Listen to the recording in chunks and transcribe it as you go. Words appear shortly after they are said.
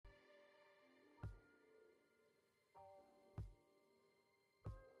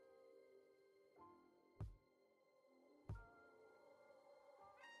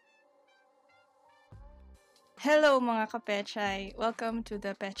Hello mga kapechay! Welcome to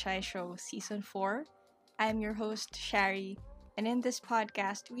the Pechay Show Season 4. I'm your host, Shari, and in this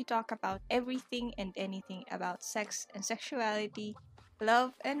podcast, we talk about everything and anything about sex and sexuality,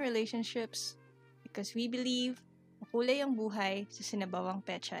 love and relationships, because we believe makulay ang buhay sa sinabawang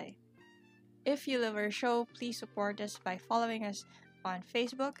Pechay. If you love our show, please support us by following us on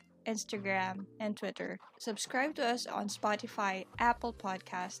Facebook, Instagram, and Twitter. Subscribe to us on Spotify, Apple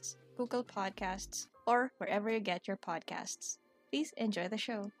Podcasts, Google Podcasts, or wherever you get your podcasts. Please enjoy the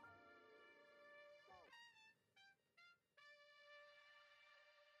show.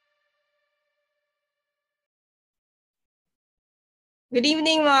 Good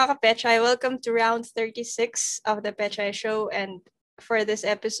evening mga kapechay. Welcome to round 36 of the Pechay Show, and for this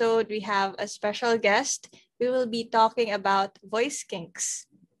episode, we have a special guest. We will be talking about voice kinks,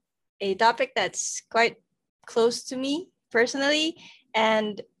 a topic that's quite close to me personally,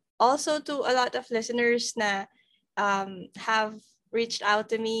 and also to a lot of listeners na have reached out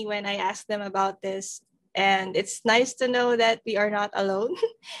to me when I asked them about this. And it's nice to know that we are not alone.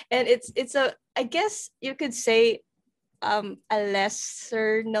 And it's a, I guess you could say, a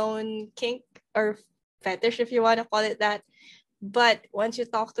lesser known kink or fetish, if you want to call it that. But once you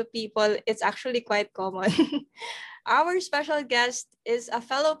talk to people, it's actually quite common. Our special guest is a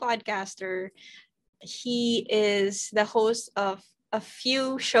fellow podcaster. He is the host of a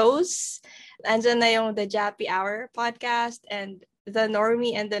few shows. Andyan na yung The Jappy Hour podcast and The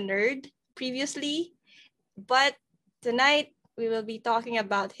Normie and the Nerd previously. But tonight, we will be talking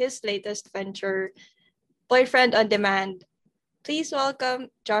about his latest venture, Boyfriend on Demand. Please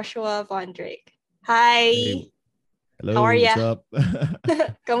welcome Joshua Von Drake. Hi! Hey, How are hello, what's ya? up?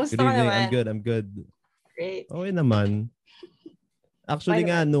 Kamusta Good ka evening. naman? I'm good. Great. Okay naman. Why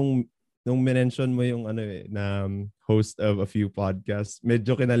Actually nga naman? nung mention mo yung na host of a few podcasts,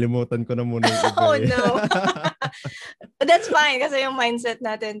 medyo kinalimutan ko na muna yung iba Oh eh. no. That's fine kasi yung mindset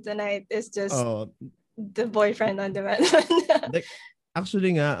natin tonight is just Oh, the boyfriend on demand. like,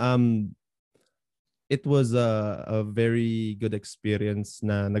 actually nga it was a very good experience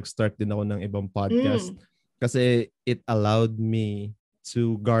na nag-start din ako ng ibang podcast kasi it allowed me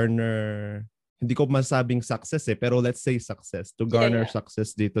to garner, hindi ko masabing success pero let's say success, to garner Yeah.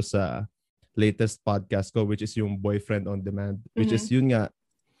 success dito sa latest podcast ko, which is yung Boyfriend on Demand, which is yun nga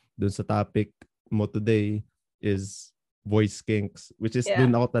dun sa topic mo today is voice kinks, which is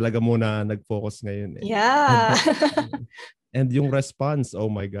dun ako talaga muna nag-focus ngayon eh. Yeah. And yung response, oh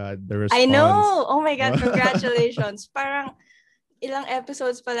my God, the response. I know. Oh my God, congratulations. Parang ilang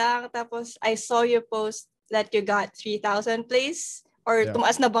episodes pa lang, tapos I saw you post that you got 3,000 plays. Or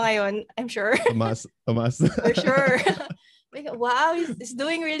tumaas na ba ngayon? I'm sure. Tumaas. For sure. Wow, he's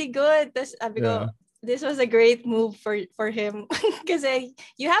doing really good. Tapos sabi ko, this was a great move for him. Kasi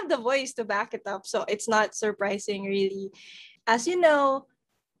you have the voice to back it up. So it's not surprising really. As you know,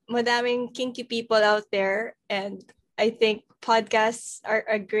 madaming kinky people out there, and I think podcasts are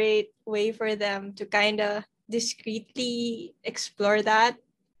a great way for them to kind of discreetly explore that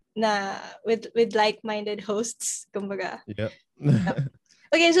na with like-minded hosts, kumbaga. Yep.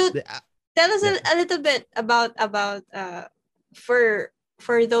 Okay, so tell us a little bit about for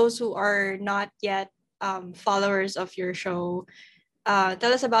those who are not yet followers of your show. Tell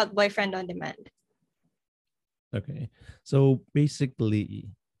us about Boyfriend on Demand. Okay. So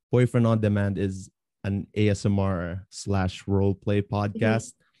basically, Boyfriend on Demand is an ASMR/role play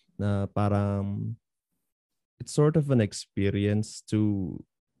podcast na parang it's sort of an experience to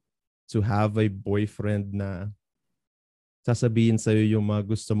have a boyfriend na sasabihin sa'yo yung mga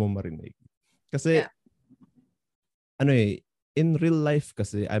gusto mo marinig. Kasi, in real life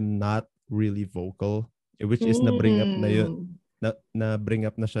kasi, I'm not really vocal, which is na-bring up na yun, na-bring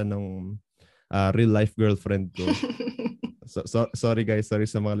up na siya ng real life girlfriend ko. Sorry guys, sorry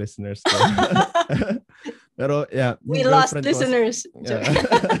sa mga listeners ko. Pero yeah, we lost listeners.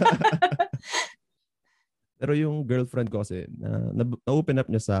 Pero yung girlfriend ko kasi na-open up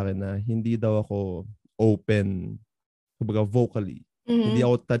niya sa akin na hindi daw ako open, kumbaga vocally. Hindi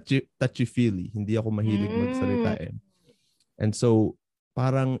ako touchy-feely, hindi ako mahilig magsalita eh. And so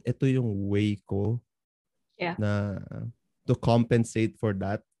parang ito yung way ko na to compensate for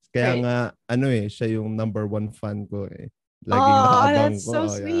that. Kaya nga siya yung number 1 fan ko eh. Laging nakaabang that's ko. so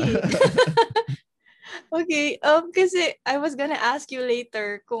sweet. Okay, kasi I was gonna ask you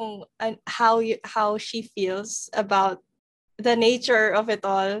later kung how she feels about the nature of it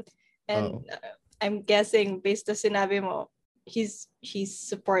all, and I'm guessing based on sinabi mo, he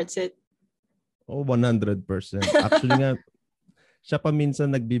supports it. Oh, 100%. Actually nga, siya pa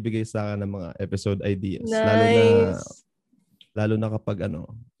minsan nagbibigay sa akin ng mga episode ideas. Nice. Lalo na Lalo na kapag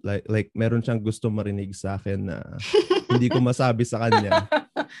like meron siyang gusto marinig sa akin na hindi ko masabi sa kanya.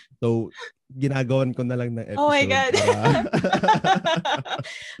 So, ginagawan ko na lang ng episode. Oh my God. Para...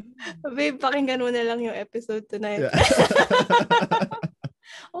 Babe, pakinggan mo na lang yung episode tonight. Yeah.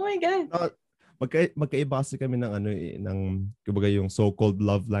 Oh my God. No, magkaiba kasi kami ng ng kumbaga yung so-called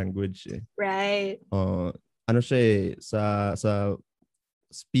love language eh. Right. Siya sa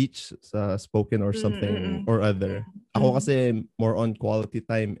speech, sa spoken or something or other. Ako kasi more on quality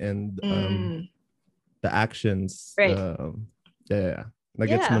time and the actions. Right.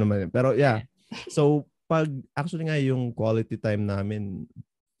 Nagets mo naman. Pero yeah. So pag actually nga yung quality time namin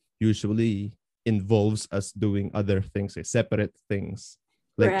usually involves us doing other things, separate things.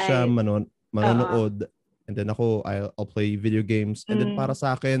 Like siya manonood and then I'll play video games and then para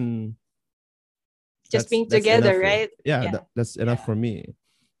sa akin just being together, enough, right? Yeah. That's enough for me.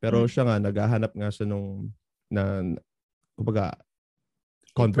 Pero siya nga naghahanap nga siya kumbaga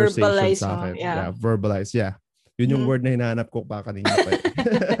conversation sa akin. Verbalize. Yeah. Yun yung word na hinahanap ko pa kanina pa.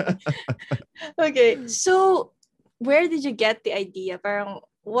 Okay. So, where did you get the idea? Parang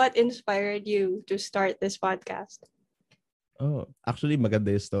what inspired you to start this podcast? Oh, actually maganda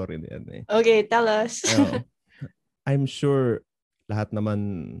yung story niyan eh. Okay, tell us. I'm sure lahat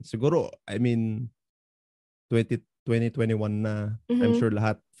naman siguro, I mean 2021 na, I'm sure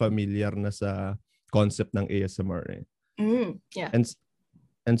lahat familiar na sa concept ng ASMR eh. Yeah.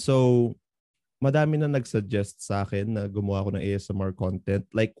 And so madami na nagsuggest sa akin na gumawa ako ng ASMR content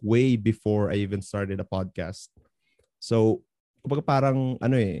like way before I even started a podcast. So, kapag parang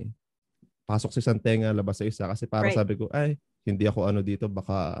pasok sa isang tenga, labas sa isa kasi parang sabi ko, ay, hindi ako dito,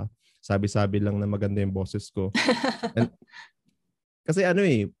 baka sabi-sabi lang na maganda yung boses ko. And, kasi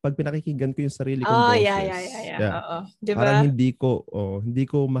pag pinakikinggan ko yung sarili kong boses, yeah. Diba? Parang hindi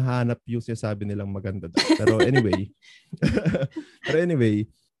ko mahanap yung sinasabi nilang maganda daw. Pero anyway,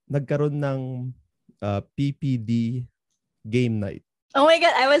 nagkaroon ng PPD game night. Oh my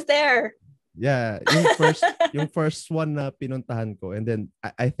God, I was there. Yeah, yung first one na pinuntahan ko, and then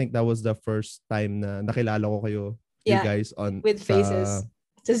I think that was the first time na nakilala ko kayo, you guys on with faces.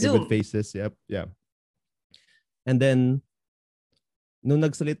 Sa Zoom. With faces, yep, yeah. And then nung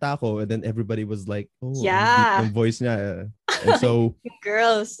nagsalita ako, and then everybody was like, oh, deep yung voice niya. And so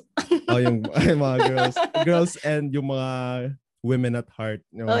girls. yung mga girls and yung mga women at heart.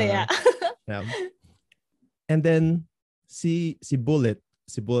 Yeah. And then si Bullet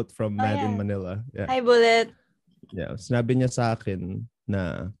from Mad in Manila. Yeah. Hi Bullet. Yeah, sinabi niya sa akin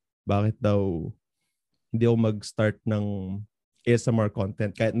na bakit daw hindi ako mag-start ng ASMR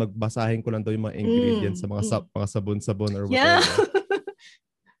content kahit magbasahin ko lang daw yung mga ingredients sa mga sabon-sabon or whatever. Yeah.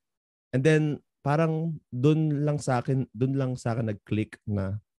 And then parang doon lang sa akin nag-click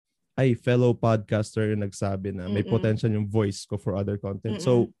na ay fellow podcaster yung nagsabi na may potential yung voice ko for other content.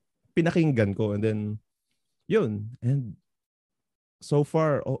 So pinakinggan ko and then yun. And so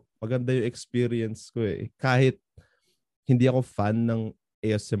far, maganda yung experience ko eh. Kahit hindi ako fan ng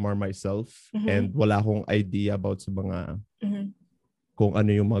ASMR myself and wala akong idea about sa mga kung ano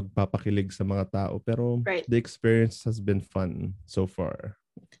yung magpapakilig sa mga tao. Pero the experience has been fun so far.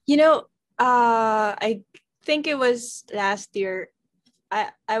 I think it was last year.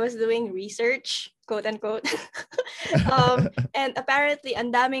 I was doing research, quote unquote. And apparently,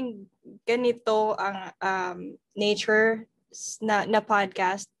 ang daming ganito ang nature na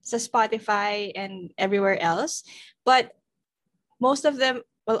podcast sa Spotify and everywhere else. But most of them,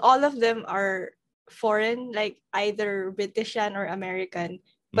 all of them are foreign, like either British or American.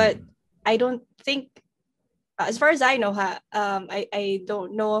 But I don't think, as far as I know, I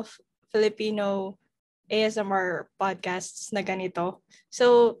don't know of Filipino ASMR podcasts na ganito.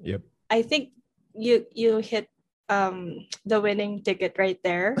 So I think you hit the winning ticket right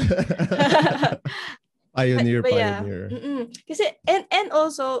there. Pioneer. Kasi and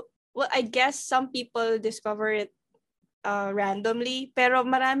also, well, I guess some people discover it randomly, pero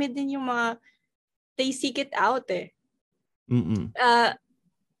marami din yung mga they seek it out eh.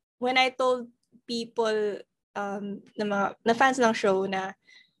 When I told people na fans ng show na,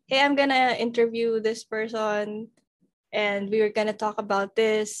 hey, I'm gonna interview this person and we were gonna talk about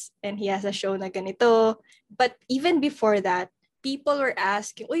this and he has a show na ganito. But even before that, people were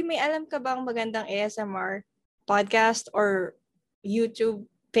asking, uy, may alam ka bang magandang ASMR podcast or YouTube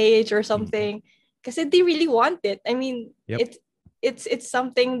page or something? Kasi they really want it. I mean, it's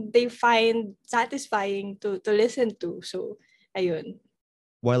something they find satisfying to listen to. So, ayun.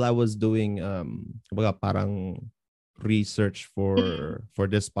 While I was doing parang research for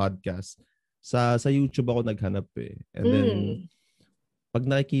this podcast, sa YouTube ako naghanap eh. And then pag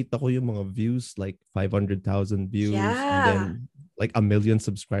nakikita ko yung mga views, like 500,000 views, and Yeah. then like 1 million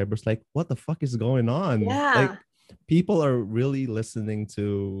subscribers, like, what the fuck is going on? Like, Yeah. people are really listening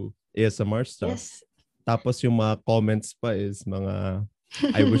to ASMR stuff. Yes. Tapos yung mga comments pa is mga,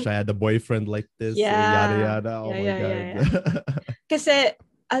 I wish I had a boyfriend like this, yada Yeah. yada. Oh Yeah, my yeah, yeah, God. yeah. Kasi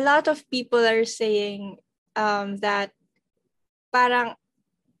a lot of people are saying that parang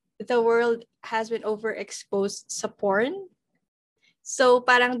the world has been overexposed sa porn. So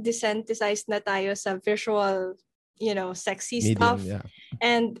parang desensitized na tayo sa visual, sexy Medium, stuff. yeah.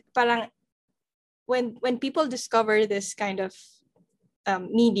 And parang when people discover this kind of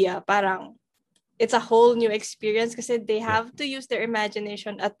media, parang it's a whole new experience kasi they have to use their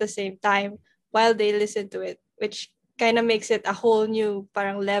imagination at the same time while they listen to it, which kind of makes it a whole new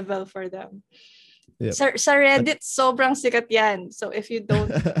parang level for them. Yep. Sa Reddit, sobrang sikat yan. So if you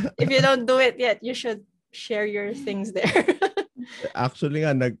don't do it yet, you should share your things there. Actually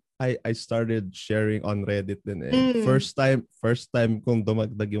nga, I started sharing on Reddit din eh. Mm. First time kong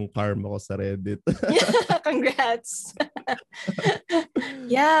dumagdag yung karma ko sa Reddit. Congrats.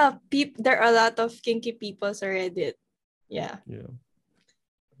 Yeah, there are a lot of kinky people sa Reddit. Yeah.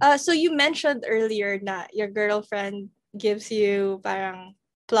 So you mentioned earlier na your girlfriend gives you parang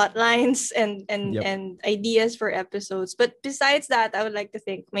plot lines and Yep. and ideas for episodes. But besides that, I would like to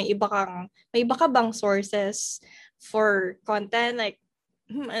think may iba ka bang sources for content, like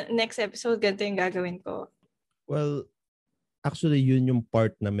next episode ganito yung gagawin ko? Well, actually yun yung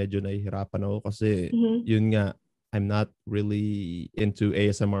part na medyo nahihirapan ako kasi yun nga, I'm not really into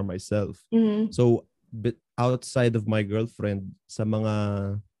ASMR myself. So but outside of my girlfriend, sa mga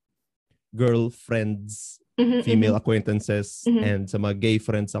girlfriends, female acquaintances, and sa mga gay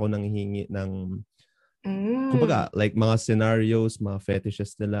friends ako nanghihingi ng kumbaga, like mga scenarios, mga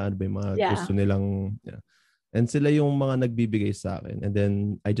fetishes nila, ano ba yung mga gusto nilang, and sila yung mga nagbibigay sa akin, and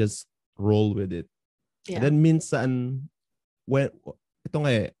then I just roll with it. And then minsan, ito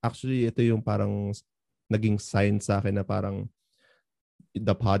nga actually ito yung parang naging sign sa akin na parang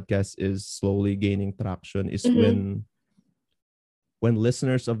the podcast is slowly gaining traction is when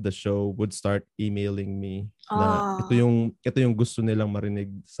listeners of the show would start emailing me na ito yung gusto nilang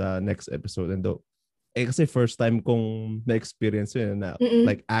marinig sa next episode. And kasi first time kong na-experience yun na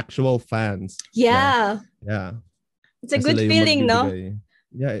like actual fans. Yeah. It's a good feeling, no?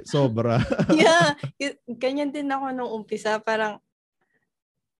 Yeah, sobra. Yeah. Ganyan din ako nung umpisa. Parang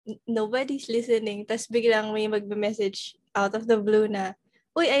nobody's listening. Tas biglang may magbe-message out of the blue na,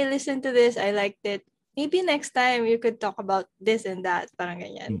 uy, I listened to this. I liked it. Maybe next time you could talk about this and that. Parang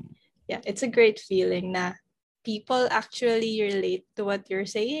ganyan. Yeah, it's a great feeling na people actually relate to what you're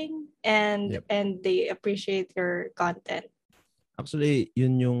saying and they appreciate your content. Actually,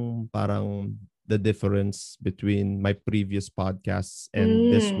 yun yung parang the difference between my previous podcasts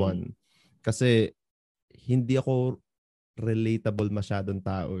and this one. Kasi hindi ako relatable masyadong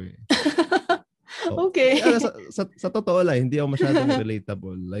tao eh. Okay. Sa totoo lang, hindi ako masyadong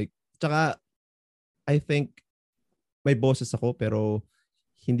relatable. Like, tsaka, I think may boses ako pero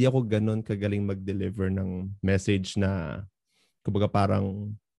hindi ako ganun kagaling mag-deliver ng message na kumbaga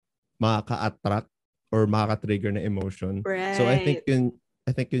parang makaka-attract or makaka-trigger na emotion. Right. So I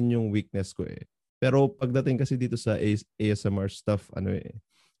think yun yung weakness ko eh. Pero pagdating kasi dito sa ASMR stuff,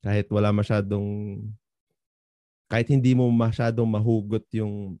 kahit hindi mo masyadong mahugot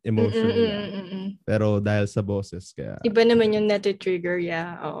yung emotion nila. Pero dahil sa boses kaya iba naman yung nati-trigger,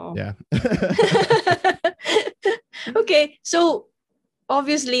 yeah. Oo. Yeah. Okay, so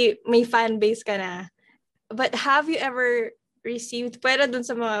obviously may fan base ka na. But have you ever received, pwera dun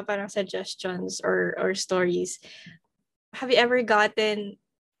sa mga parang suggestions or stories, have you ever gotten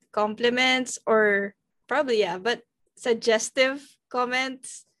compliments or probably but suggestive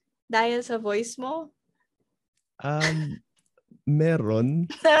comments dahil sa voice mo? Meron.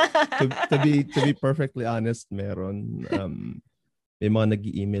 to be perfectly honest, meron. May mga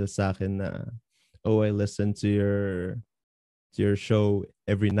nag-email sa akin na, oh, I listen to your show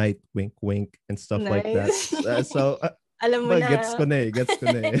every night, wink wink and stuff like that. So alam mo na. Gets ko na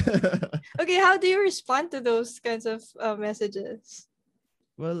eh. Okay, how do you respond to those kinds of messages?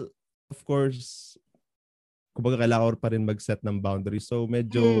 Well, of course, kumbaga kailangan ko pa rin mag-set ng boundaries. So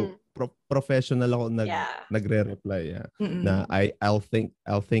medyo professional ako nagre-reply. Yeah. Na I'll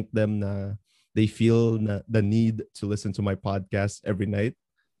thank them na they feel na the need to listen to my podcast every night.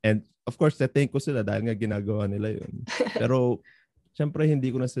 And of course, thank ko sila dahil nga ginagawa nila yun. Pero syempre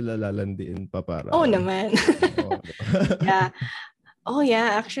hindi ko na sila lalandiin pa para. Oh naman. Yeah. Oh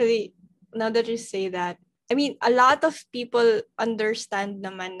yeah, actually, now that you say that, I mean, a lot of people understand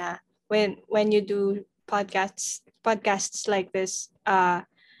naman na when you do podcasts like this,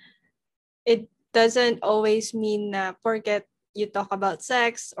 it doesn't always mean na porket you talk about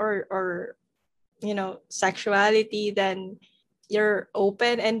sex or sexuality, then you're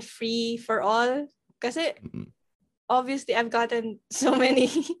open and free for all. Kasi obviously I've gotten so many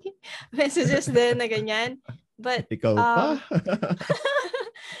messages din na ganyan. But ikaw pa.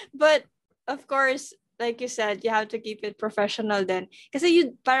 but of course, like you said, you have to keep it professional then. Kasi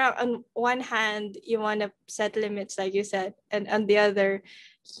you parang on one hand, you want to set limits like you said, and on the other,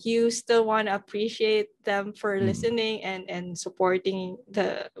 you still want to appreciate them for listening and supporting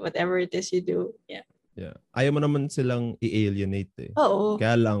the whatever it is you do. Yeah. Yeah. Ayaw mo naman silang i-alienate eh. Oo.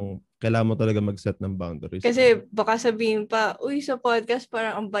 Kaya lang, kailangan mo talaga mag-set ng boundaries. Kasi baka sabihin pa, uy, sa podcast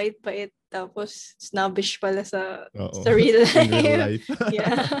parang ang bait-bait, tapos snobbish pala sa real life. In real life.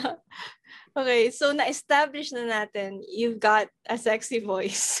 Yeah. Okay, so na-establish na natin, you've got a sexy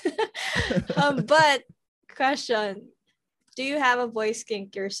voice. But, question, do you have a voice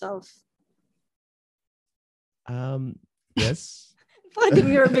kink yourself? Yes. Pwede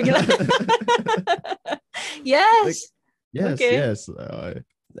mo bigla. Yes. Yes, okay. Yes.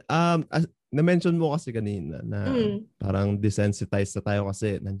 Na-mention mo kasi kanina na parang desensitized na tayo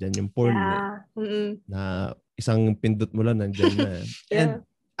kasi nandyan yung porn na isang pindot mo lang nandyan na. And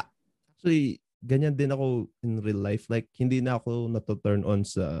actually, ganyan din ako in real life. Like, hindi na ako nato-turn on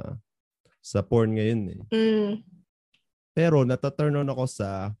sa porn ngayon eh. Pero nato-turn on ako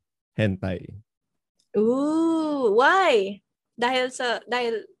sa hentai. Ooh, why? Dahil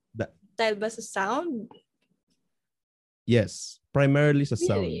ba sa sound? Yes, primarily sa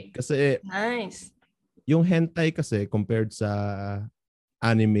sound. Really? Kasi nice. Yung hentai kasi compared sa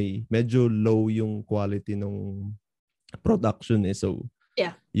anime, medyo low yung quality ng production eh. So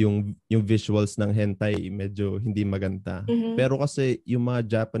yeah. Yung visuals ng hentai medyo hindi maganda. Pero kasi yung mga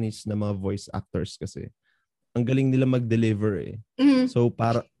Japanese na mga voice actors kasi ang galing nila mag-deliver eh. So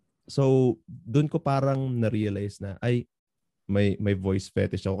doon ko parang na-realize na ay may voice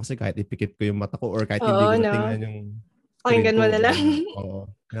fetish ako kasi kahit ipikit ko yung mata ko or kahit hindi ko natingnan yung pakinggan mo na lang.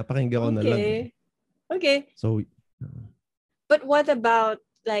 Oo. Napakinggan ko na lang. Okay. So but what about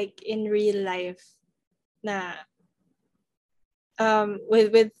like in real life na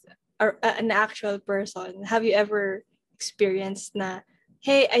with an actual person? Have you ever experienced na,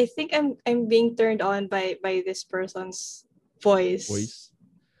 hey, I think I'm being turned on by this person's voice?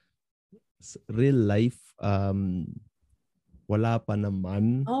 Real life, wala pa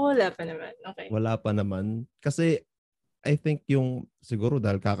naman. Wala pa naman. Okay. Wala pa naman. Kasi I think yung siguro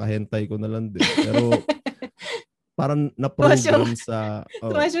dahil kakahentay ko na lang din. Pero parang na-program sa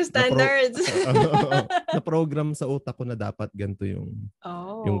tumas yung standards. Na-program sa utak ko na dapat ganito yung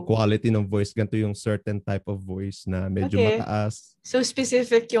quality ng voice, ganito yung certain type of voice na medyo mataas. So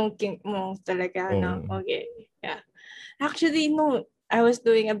specific yung kink mo talaga, no? Okay. Yeah. Actually, no, I was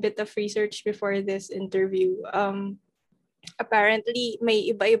doing a bit of research before this interview. Apparently may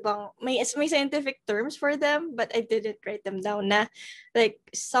iba-ibang may scientific terms for them, but I didn't write them down na like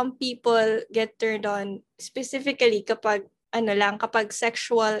some people get turned on specifically kapag kapag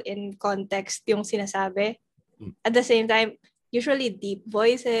sexual in context yung sinasabi. At the same time, usually deep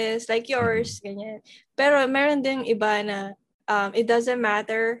voices like yours, ganyan. Pero meron ding iba na it doesn't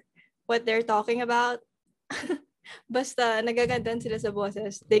matter what they're talking about. Basta nagagandahan sila sa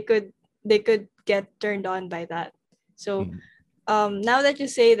boses, they could get turned on by that. So, now that you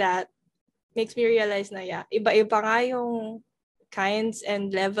say that, makes me realize na iba-iba nga yung kinds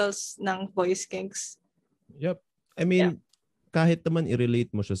and levels ng voice kinks. Yep. I mean, kahit naman i-relate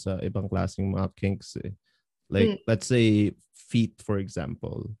mo siya sa ibang klaseng mga kinks eh. Like, let's say, feet, for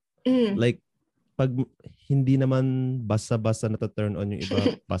example. Like, pag hindi naman basta-basta na-turn on yung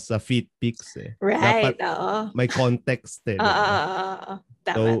iba, basta feet pics eh. Right, dapat may context eh.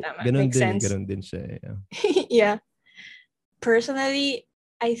 Tama. Ganun makes din, sense. ganun din siya. Yeah. Yeah. Personally,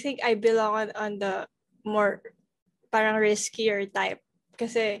 I think I belong on the more parang riskier type.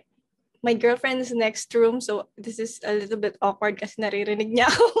 Kasi my girlfriend is next room, so this is a little bit awkward kasi naririnig niya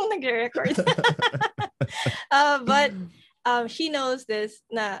ako nagre-record. But she knows this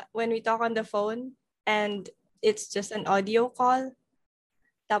na when we talk on the phone and it's just an audio call,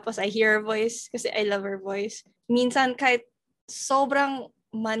 tapos I hear her voice kasi I love her voice. Minsan kahit sobrang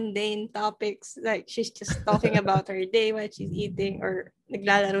mundane topics, like she's just talking about her day while she's eating or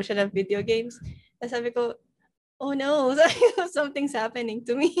naglalaro siya ng video games. Tapos sabi ko, oh no, something's happening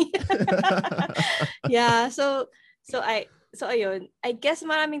to me. Yeah, so ayun. I guess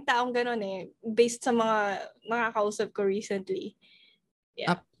maraming taong ganun eh, based sa mga nakakausap ko recently.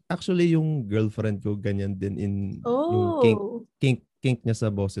 Yeah. Actually, yung girlfriend ko ganyan din yung kink niya sa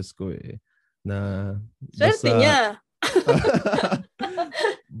boses ko eh. na Swerte niya.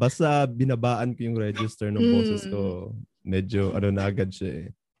 Basta binabaan ko yung register ng boses ko, medyo na agad siya eh.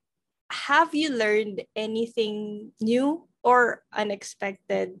 Have you learned anything new or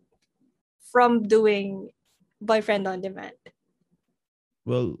unexpected from doing Boyfriend on Demand?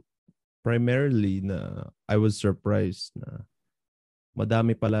 Well, primarily na I was surprised na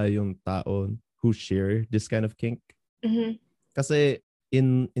madami pala yung tao who share this kind of kink. Kasi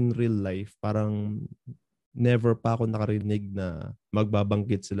in real life, parang never pa ako nakarinig na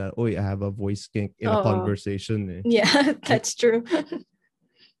magbabanggit sila, "Oy, I have a voice kink" in a conversation eh. Yeah, that's true.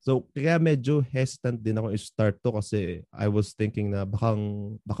 So, kaya medyo hesitant din ako i-start to kasi I was thinking na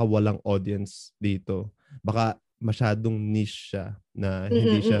baka walang audience dito. Baka masyadong niche siya na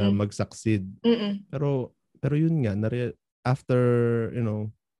hindi siya mag-succeed. Pero yun nga, after,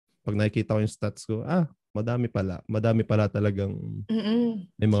 pag nakikita ko yung stats ko, madami pala talagang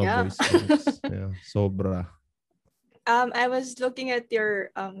may mga voice kinks. Yeah, sobra. I was looking at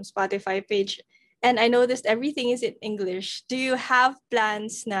your Spotify page and I noticed everything is in English. Do you have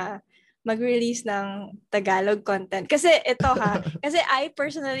plans na mag-release ng Tagalog content? Kasi ito kasi I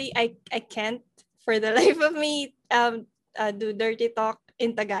personally, I can't for the life of me do dirty talk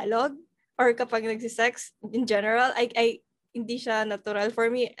in Tagalog or kapag nagsisex in general. I hindi siya natural for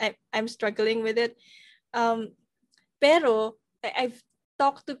me. I'm struggling with it. Pero I've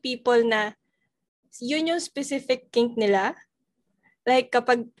talked to people na yun yung specific kink nila. Like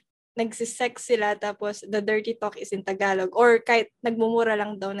kapag nagsisex sila tapos the dirty talk is in Tagalog or kahit nagmumura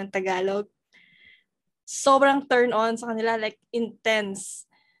lang daw ng Tagalog, sobrang turn on sa kanila, like intense.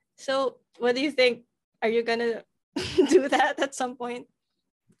 So, what do you think? Are you gonna do that at some point?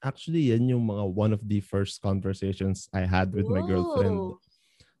 Actually, yan yung one of the first conversations I had with my girlfriend.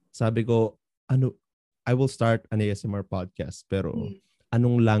 Sabi ko, I will start an ASMR podcast, pero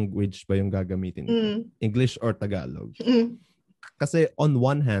anong language ba yung gagamitin ko? English or Tagalog? Kasi on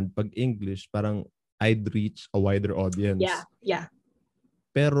one hand, pag English, parang I'd reach a wider audience. Yeah.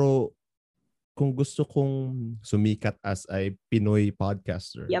 Pero kung gusto kong sumikat as a Pinoy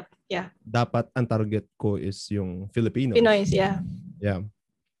podcaster, dapat ang target ko is yung Filipinos. Pinoys, yeah. Yeah.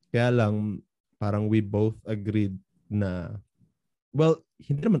 Kaya lang, parang we both agreed na, well,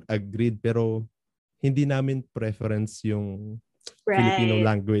 hindi naman agreed, pero hindi namin preference yung Filipino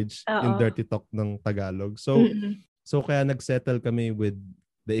language in dirty talk ng Tagalog. So kaya nagsettle kami with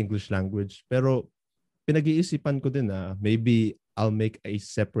the English language. Pero pinag-iisipan ko din na maybe I'll make a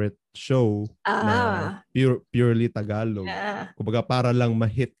separate show na purely Tagalog. Kumbaga para lang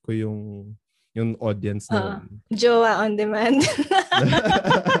ma-hit ko yung audience na yun. Jowa on Demand.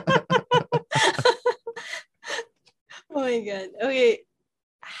 Oh my God. Okay.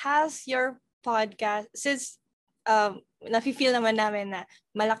 Has your podcast, since nafe-feel naman namin na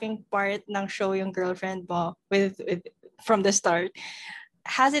malaking part ng show yung girlfriend mo with from the start,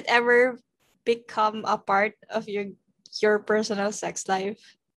 has it ever become a part of your personal sex life?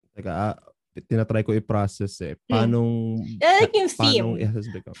 Teka, tinatry ko i-process eh. Paano like yung theme. It has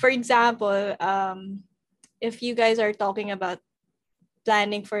become? For example, if you guys are talking about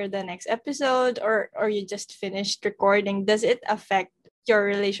planning for the next episode or you just finished recording, does it affect your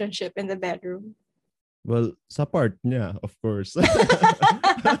relationship in the bedroom? Well, sa part niya, of course.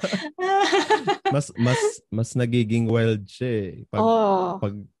 mas nagiging wild siya eh.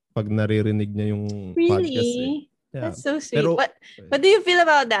 Pag naririnig niya yung podcast eh. Yeah. That's so sweet. Pero, what do you feel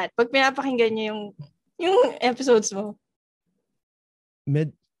about that? Pag pinapakinggan niya yung episodes mo?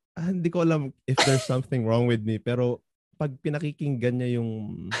 Hindi ko alam if there's something wrong with me, pero pag pinakikinggan niya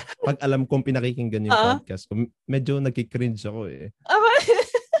pag alam kong pinakikinggan yung podcast ko, medyo nagki-cringe ako eh.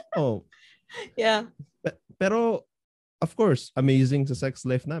 Oh. Yeah. Pero, of course, amazing sa sex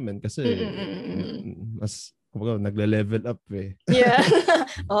life namin kasi mas, kumbaga, nagle-level up eh. Yeah.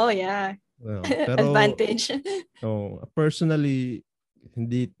 Oh, yeah. Pero, advantage. Personally,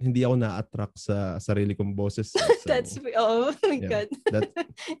 hindi ako na-attract sa sarili kong boses. So, that's, oh my God.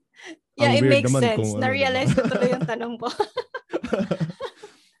 Yeah, it makes sense. Na-realize ko tuloy yung tanong ko.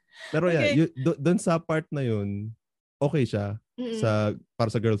 Pero yeah, doon sa part na yun, okay siya para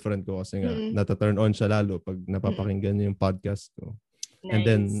sa girlfriend ko kasi nga nata-turn on siya lalo pag napapakinggan niya yung podcast ko. Nice. And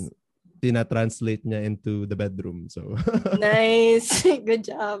then tina-translate niya into the bedroom. So nice. Good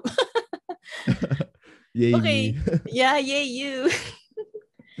job. Yay okay. Me. Yeah, yay you.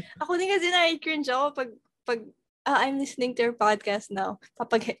 Ako din kasi na-cringe ako pag I'm listening to your podcast now.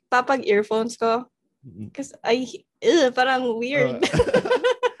 Papag earphones ko. Kasi parang weird.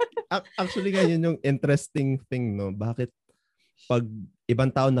 Actually nga yun yung interesting thing, no? Bakit pag ibang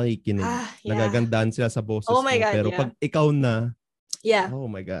tao nakikinig, nagagandaan sila sa boses mo. Pero pag ikaw na, Yeah. Oh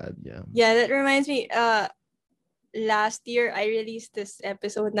my God, yeah. Yeah, that reminds me, last year I released this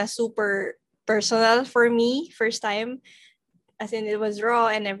episode na super personal for me, first time. As in, it was raw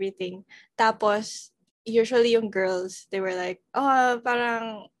and everything. Tapos, usually yung girls, they were like, oh,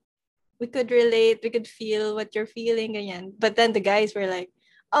 parang, we could relate, we could feel what you're feeling, ganyan. But then the guys were like,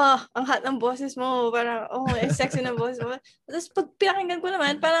 oh, ang hot ng boses mo, parang, oh, ang sexy ng boses mo. Tapos pag pinakinggan ko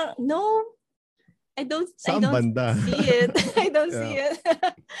naman, parang, no, I Saan don't banda? see it. I don't see Yeah, it.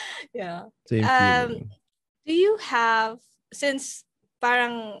 Yeah. same feeling. Do you have, since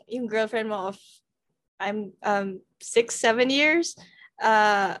parang yung girlfriend mo of, I'm 6-7 years,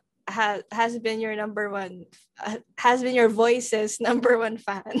 has been your number one, has been your voice's number one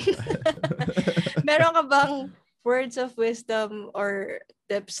fan. Meron ka bang words of wisdom or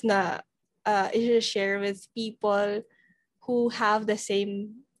tips na i-share with people who have the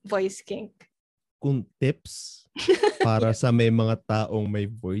same voice kink? Kung tips para sa may mga taong may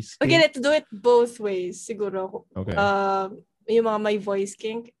voice Okay, kink. let's do it both ways, siguro. Okay. Yung mga may voice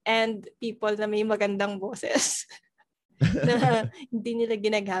kink and people na may magandang boses na hindi nila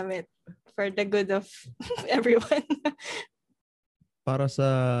ginagamit for the good of everyone. Para sa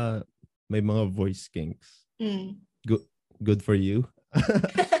may mga voice kinks. Mm. Good for you.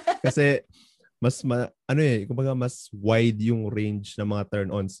 Kasi kumbaga mas wide yung range ng mga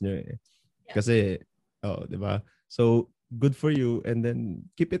turn-ons nyo eh. Yeah. Kasi, di ba? So, good for you and then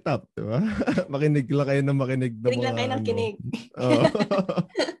keep it up, di ba? Makinig lang kayo ng makinig ng Kinig lang kayo ng kinig.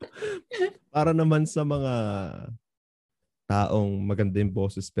 Para naman sa mga taong maganda yung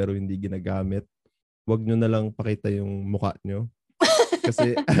boses pero hindi ginagamit, wag nyo na lang pakita yung mukha nyo.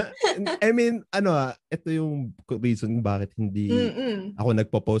 Kasi, I mean, ito yung reason bakit hindi ako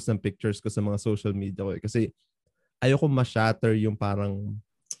nagpo-post ng pictures ko sa mga social media ko. Kasi ayoko ma-shatter yung parang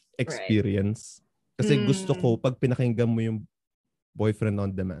experience. Right. Kasi gusto ko, pag pinakinggan mo yung Boyfriend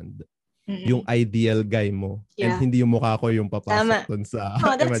on Demand, yung ideal guy mo, and hindi yung mukha ko yung papasok dun sa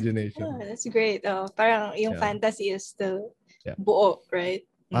imagination. That's great. Parang yung fantasy is still buo, right?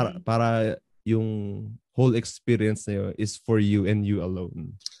 Para yung whole experience na yun is for you and you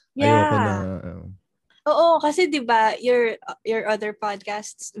alone. Yeah. Ayoko na... Oo, kasi diba, your other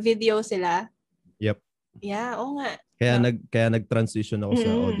podcasts, video sila? Yep. Yeah, oo nga. Kaya nag-transition ako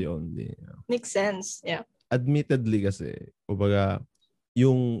sa audio only. Makes sense, yeah. Admittedly kasi, kumbaga,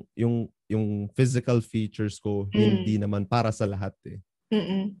 yung physical features ko, hindi naman para sa lahat eh.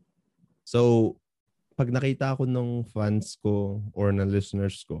 So, pag nakita ko ng fans ko or ng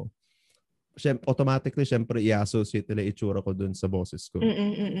listeners ko, automatically, syempre, i-associate nila itsura ko dun sa boses ko.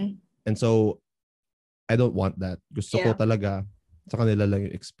 And so, I don't want that. Gusto ko talaga sa kanila lang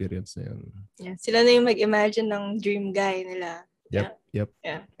yung experience na yun. Yeah. Sila na yung mag-imagine ng dream guy nila. Yep.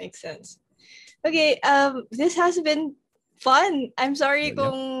 Yeah, makes sense. Okay, this has been fun. I'm sorry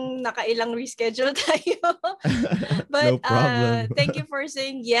kung nakailang reschedule tayo. But no problem. Thank you for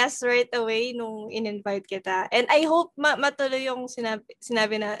saying yes right away nung in-invite kita. And I hope matuloy yung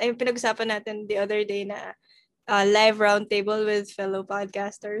sinabi na, pinag-usapan natin the other day na live roundtable with fellow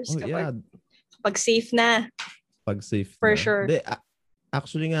podcasters. Kapag safe na. Pag safe for na. Sure.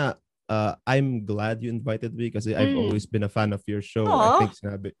 Actually nga, I'm glad you invited me kasi I've always been a fan of your show. Aww. I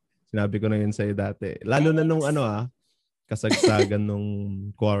think sinabi ko na yun sa'yo dati. Lalo na nung kasagsagan nung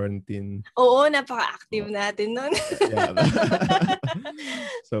quarantine. Oo, napaka-active natin nun.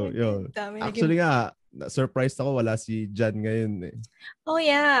 So, yun. Actually nga, surprised ako wala si Jan ngayon eh. Oh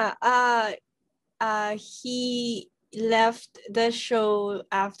yeah. He left the show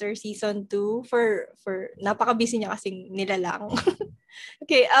after season 2 for napaka-busy niya kasing nilalang.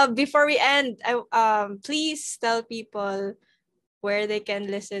 Okay, before we end, please tell people where they can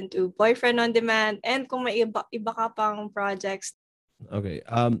listen to Boyfriend on Demand and kung may iba ka pang projects. Okay,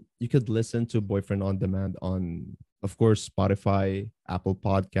 you could listen to Boyfriend on Demand on, of course, Spotify, Apple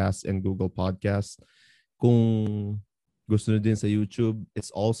Podcasts, and Google Podcasts. Kung gusto nyo din sa YouTube,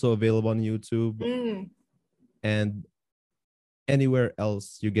 it's also available on YouTube. And anywhere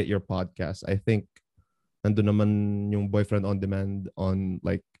else you get your podcast. I think nandun naman yung Boyfriend on Demand on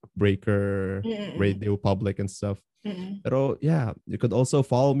like Breaker, Radio Public and stuff. Pero yeah, you could also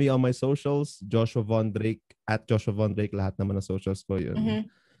follow me on my socials, Joshua Von Drake, at Joshua Von Drake, lahat naman ng socials ko yun.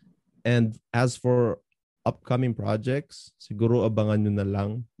 And as for upcoming projects, siguro abangan nyo na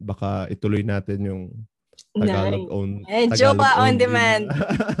lang. Baka ituloy natin yung Tagalog on Demand.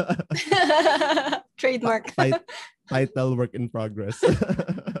 Trademark. Title work in progress.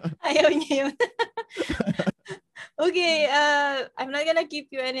 Ayaw niya yun. Okay, I'm not gonna keep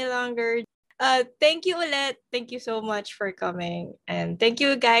you any longer. Thank you ulit. Thank you so much for coming. And thank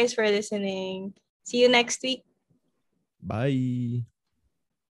you guys for listening. See you next week. Bye.